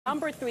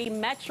Number 3,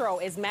 Metro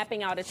is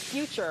mapping out its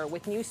future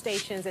with new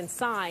stations and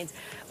signs,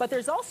 but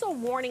there's also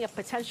warning of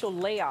potential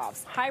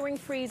layoffs, hiring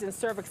freeze, and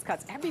service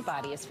cuts.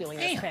 Everybody is feeling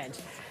this pinch.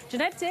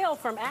 Jeanette Dale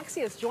from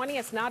Axios joining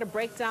us now to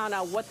break down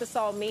what this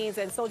all means.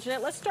 And so,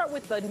 Jeanette, let's start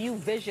with the new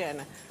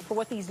vision for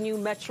what these new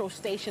Metro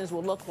stations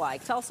will look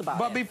like. Tell us about it.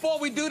 But before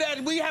we do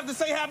that, we have to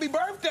say happy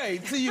birthday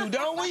to you,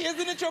 don't we?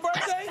 Isn't it your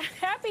birthday?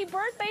 Happy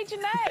birthday,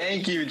 Jeanette.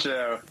 Thank you,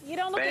 Joe. You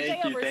don't look a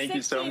day over 16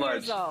 you so much.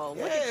 years old.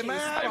 Yeah, man.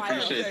 I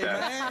appreciate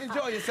that. Man.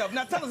 Enjoy yourself.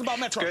 Now, tell us about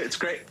Metro. It's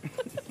great.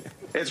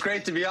 It's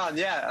great to be on.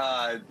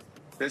 Yeah,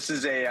 this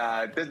is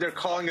they're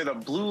calling it a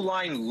blue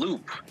line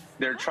loop.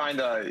 They're trying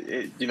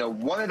to,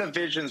 one of the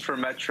visions for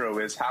Metro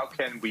is how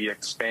can we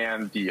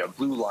expand the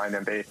blue line,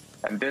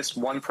 and this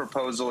one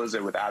proposal is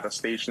it would add a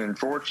station in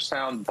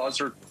Georgetown,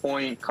 Buzzard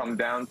Point, come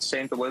down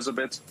St.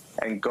 Elizabeth's,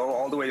 and go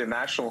all the way to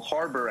National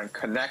Harbor and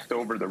connect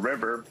over the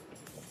river.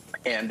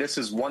 And this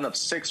is one of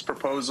 6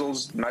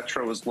 proposals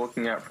Metro is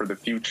looking at for the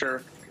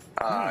future.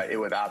 It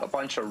would add a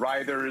bunch of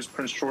riders.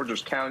 Prince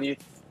George's County,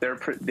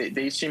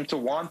 they seem to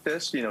want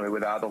this. It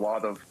would add a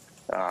lot of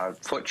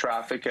foot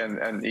traffic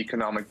and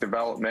economic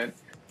development.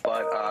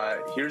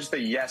 But here's the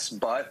yes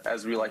but,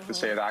 as we like to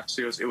say at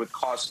Axios. It would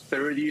cost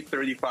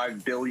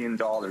 $35 billion,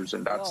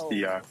 and that's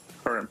the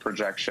current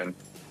projection.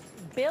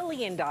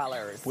 $billion.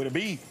 Would it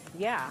be?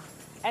 Yeah.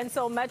 And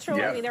so Metro,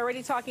 I mean, they're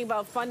already talking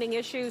about funding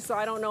issues, so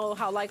I don't know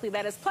how likely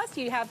that is. Plus,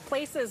 you have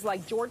places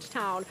like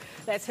Georgetown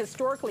that's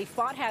historically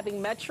fought having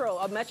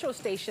a Metro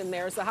station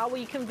there. So how will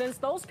you convince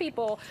those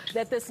people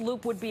that this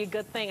loop would be a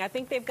good thing? I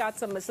think they've got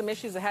some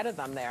issues ahead of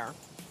them there.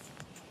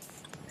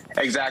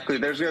 Exactly.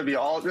 There's going to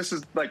be this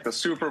is like the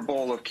Super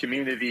Bowl of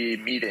community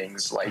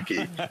meetings. Like,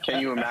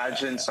 can you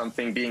imagine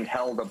something being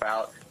held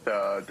about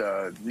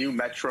the new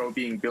Metro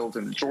being built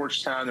in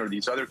Georgetown or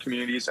these other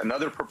communities?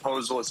 Another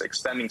proposal is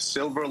extending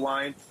Silver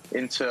Line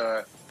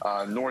into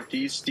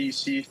Northeast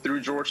DC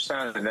through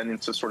Georgetown and then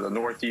into sort of the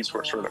Northeast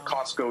where sort of the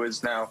Costco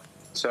is now.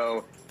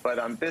 So,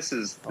 but this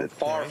is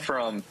far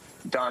from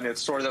done.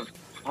 It's sort of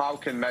how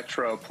can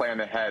Metro plan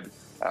ahead?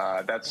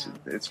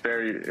 It's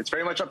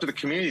very much up to the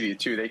community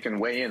too. They can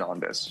weigh in on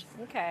this.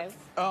 Okay.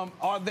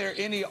 Are there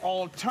any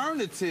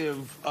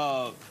alternative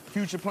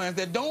future plans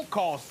that don't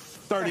cost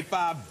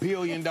 $35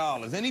 billion?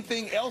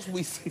 Anything else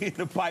we see in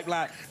the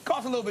pipeline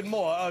costs a little bit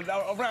more,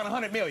 around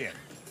 $100 million?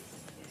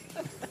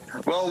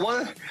 Well,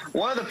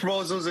 one of the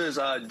proposals is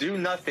do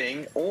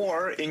nothing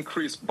or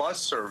increase bus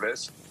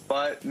service.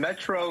 But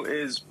Metro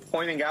is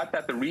pointing out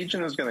that the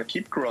region is going to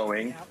keep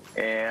growing,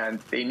 and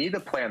they need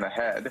to plan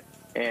ahead.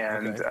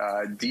 And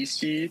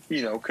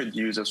DC, could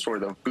use a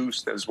sort of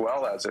boost as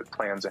well as it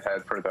plans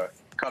ahead for the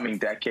coming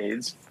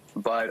decades.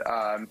 But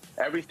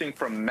everything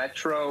from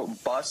Metro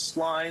bus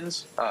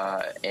lines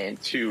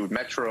and to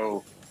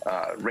Metro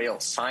rail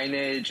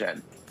signage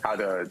and how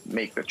to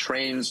make the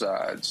trains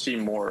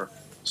seem more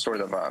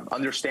sort of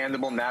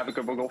understandable,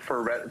 navigable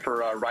for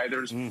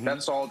riders.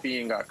 That's all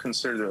being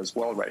considered as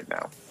well right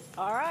now.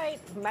 All right,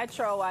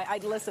 Metro. I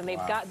listen.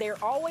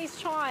 They're always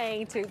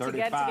trying to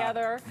get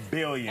together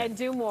and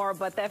do more,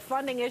 but that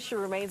funding issue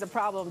remains a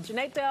problem.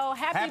 Jeanette Dale,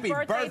 happy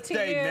birthday to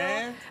you,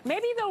 man.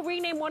 Maybe they'll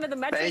rename one of the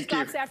Metro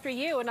stops after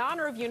you in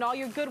honor of you and all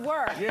your good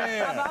work.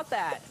 Yeah. How about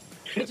that?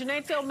 The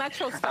Jeanette Dale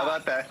Metro stop. How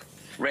about that?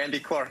 Randy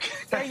Clark.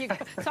 There you go.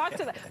 Talk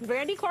to that.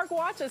 Randy Clark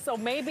watches, so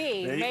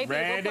maybe we'll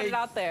put it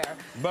out there.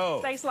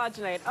 Boom. Thanks a lot,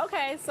 Jeanette.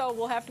 Okay, so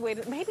we'll have to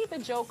wait. Maybe the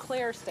Joe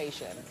Clare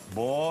station.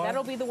 Boy.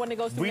 That'll be the one that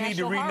goes through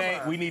National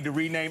Harbor. We need to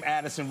rename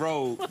Addison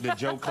Road the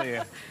Joe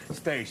Clare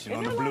station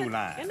on the blue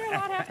line. Isn't there a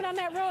lot happening on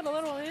that road? A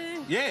little.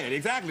 Yeah,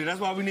 exactly. That's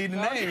why we need the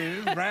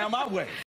name. It's round my way.